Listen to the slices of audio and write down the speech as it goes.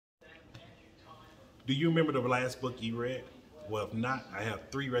Do you remember the last book you read? Well, if not, I have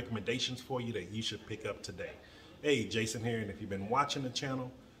 3 recommendations for you that you should pick up today. Hey, Jason here, and if you've been watching the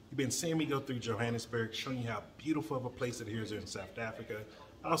channel, you've been seeing me go through Johannesburg, showing you how beautiful of a place it is in South Africa,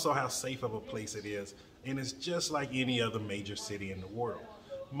 also how safe of a place it is, and it's just like any other major city in the world.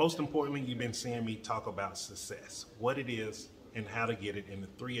 Most importantly, you've been seeing me talk about success, what it is, and how to get it in the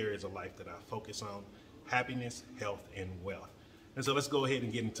 3 areas of life that I focus on: happiness, health, and wealth. And so let's go ahead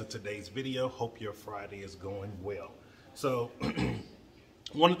and get into today's video. Hope your Friday is going well. So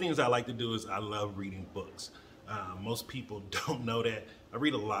one of the things I like to do is I love reading books. Most people don't know that. I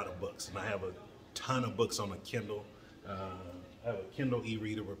read a lot of books, and I have a ton of books on a Kindle. I have a Kindle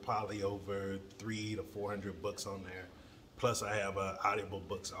e-reader with probably over 300 to 400 books on there. Plus I have Audible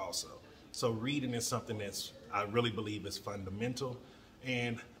books also. So reading is something that's, I really believe, is fundamental.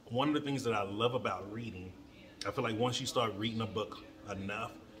 And one of the things that I love about reading, I feel like once you start reading a book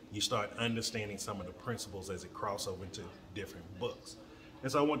enough, you start understanding some of the principles as it crosses over into different books.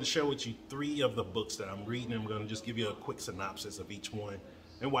 And so I want to share with you 3 of the books that I'm reading. I'm going to just give you a quick synopsis of each one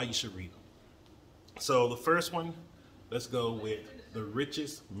and why you should read them. So the first one, let's go with The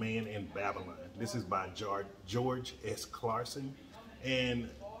Richest Man in Babylon. This is by George S. Clason. And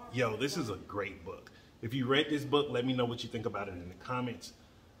yo, this is a great book. If you read this book, let me know what you think about it in the comments.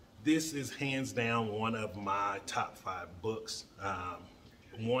 This is hands down one of my top 5 books.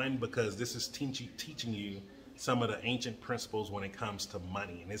 One, because this is teaching you some of the ancient principles when it comes to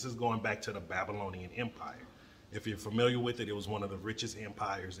money. And this is going back to the Babylonian Empire. If you're familiar with it, it was one of the richest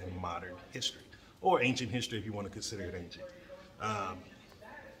empires in modern history, or ancient history if you want to consider it ancient.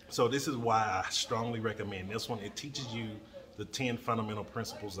 So this is why I strongly recommend this one. It teaches you the 10 fundamental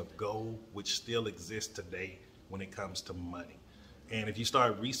principles of gold, which still exist today when it comes to money. And if you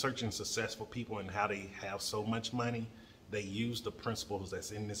start researching successful people and how they have so much money, they use the principles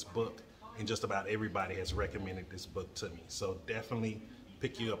that's in this book, and just about everybody has recommended this book to me. So definitely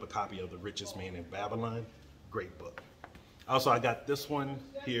pick you up a copy of The Richest Man in Babylon. Great book. Also, I got this one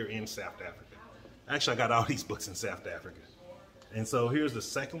here in South Africa. Actually, I got all these books in South Africa. And so here's the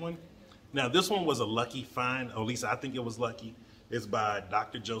second one. Now, this one was a lucky find, or at least I think it was lucky. It's by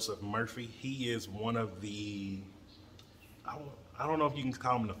Dr. Joseph Murphy. He is one of the, I don't know if you can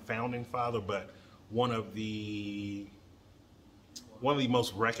call him the founding father, but one of the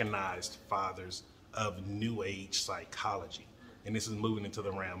most recognized fathers of New Age psychology. And this is moving into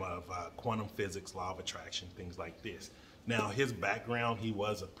the realm of quantum physics, law of attraction, things like this. Now, his background, he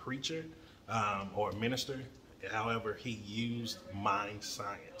was a preacher or a minister. However, he used mind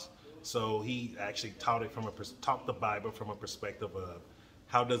science. So he actually taught the Bible from a perspective of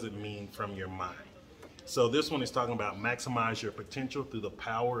how does it mean from your mind. So this one is talking about maximize your potential through the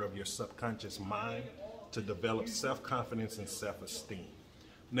power of your subconscious mind to develop self-confidence and self-esteem.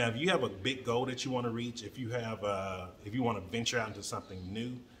 Now, if you have a big goal that you want to reach, if you want to venture out into something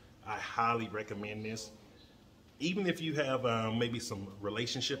new, I highly recommend this. Even if you have maybe some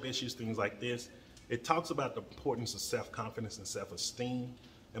relationship issues, things like this, it talks about the importance of self-confidence and self-esteem.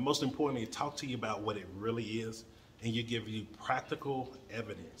 And most importantly, it talks to you about what it really is, and you give you practical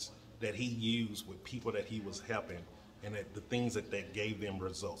evidence that he used with people that he was helping, and that the things that gave them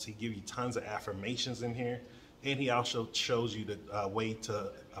results. He gives you tons of affirmations in here, and he also shows you the way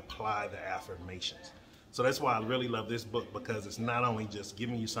to apply the affirmations. So that's why I really love this book, because it's not only just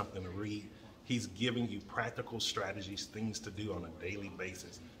giving you something to read, he's giving you practical strategies, things to do on a daily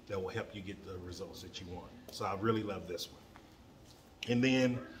basis that will help you get the results that you want. So I really love this one. And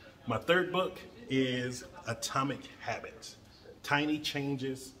then my third book is Atomic Habits: Tiny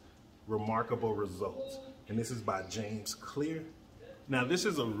Changes, Remarkable Results. And this is by James Clear. Now, this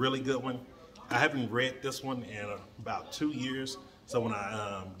is a really good one. I haven't read this one in about 2 years. So when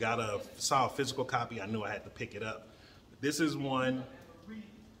I saw a physical copy, I knew I had to pick it up. This is one,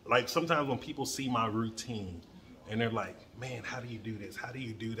 like sometimes when people see my routine and they're like, man, how do you do this? How do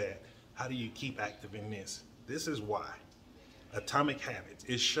you do that? How do you keep active in this? This is why. Atomic Habits.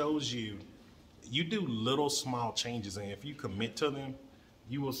 It shows you do little small changes, and if you commit to them,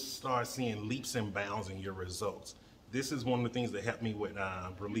 you will start seeing leaps and bounds in your results. This is one of the things that helped me with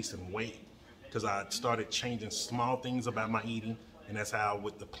releasing weight, because I started changing small things about my eating, and that's how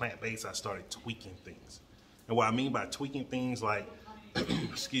with the plant-based I started tweaking things. And what I mean by tweaking things, like,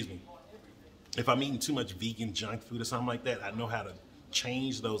 excuse me, if I'm eating too much vegan junk food or something like that, I know how to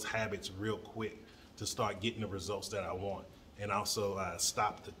change those habits real quick to start getting the results that I want. And also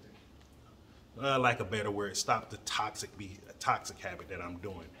stop the, like a better word, stop the toxic habit that I'm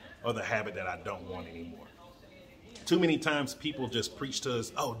doing, or the habit that I don't want anymore. Too many times people just preach to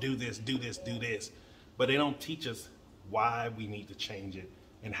us, oh, do this, do this, do this. But they don't teach us why we need to change it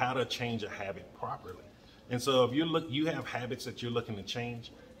and how to change a habit properly. And so if you have habits that you're looking to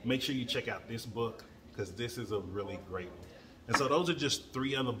change, make sure you check out this book, because this is a really great one. And so those are just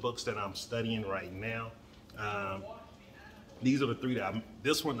 3 other books that I'm studying right now. These are the 3 that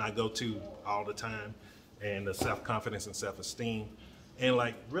this one I go to all the time, and the Self-Confidence and Self-Esteem. And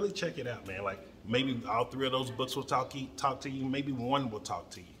like, really check it out, man. Like, maybe all 3 of those books will talk to you. Maybe one will talk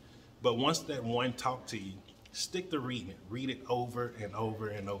to you. But once that one talk to you, stick to reading it. Read it over and over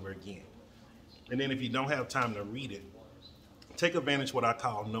and over again. And then if you don't have time to read it, take advantage of what I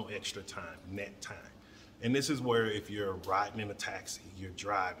call no extra time, net time. And this is where if you're riding in a taxi, you're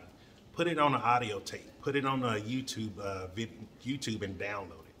driving, put it on an audio tape, put it on a YouTube and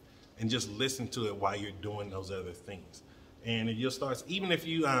download it, and just listen to it while you're doing those other things. And you'll start, even if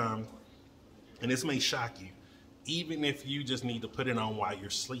you, and this may shock you, even if you just need to put it on while you're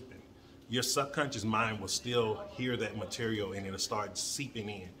sleeping, your subconscious mind will still hear that material, and it'll start seeping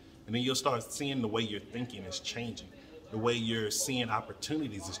in. And then you'll start seeing the way you're thinking is changing. The way you're seeing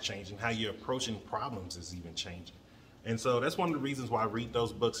opportunities is changing. How you're approaching problems is even changing. And so that's one of the reasons why I read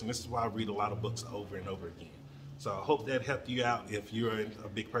those books, and this is why I read a lot of books over and over again. So I hope that helped you out if you're a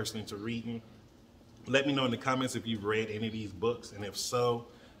big person into reading. Let me know in the comments if you've read any of these books, and if so,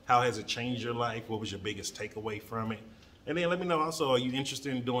 how has it changed your life? What was your biggest takeaway from it? And then let me know also, are you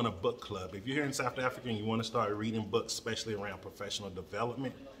interested in doing a book club? If you're here in South Africa and you want to start reading books, especially around professional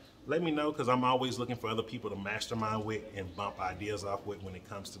development, let me know, because I'm always looking for other people to mastermind with and bump ideas off with when it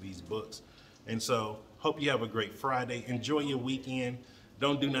comes to these books. And so, hope you have a great Friday. Enjoy your weekend.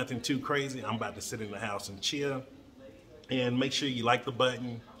 Don't do nothing too crazy. I'm about to sit in the house and chill. And make sure you like the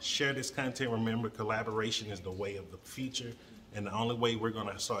button, share this content. Remember, collaboration is the way of the future. And the only way we're going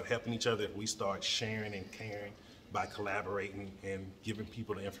to start helping each other is we start sharing and caring by collaborating and giving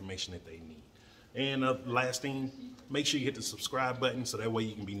people the information that they need. And last thing, make sure you hit the subscribe button so that way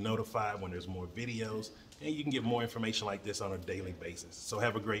you can be notified when there's more videos, and you can get more information like this on a daily basis. So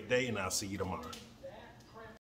have a great day, and I'll see you tomorrow.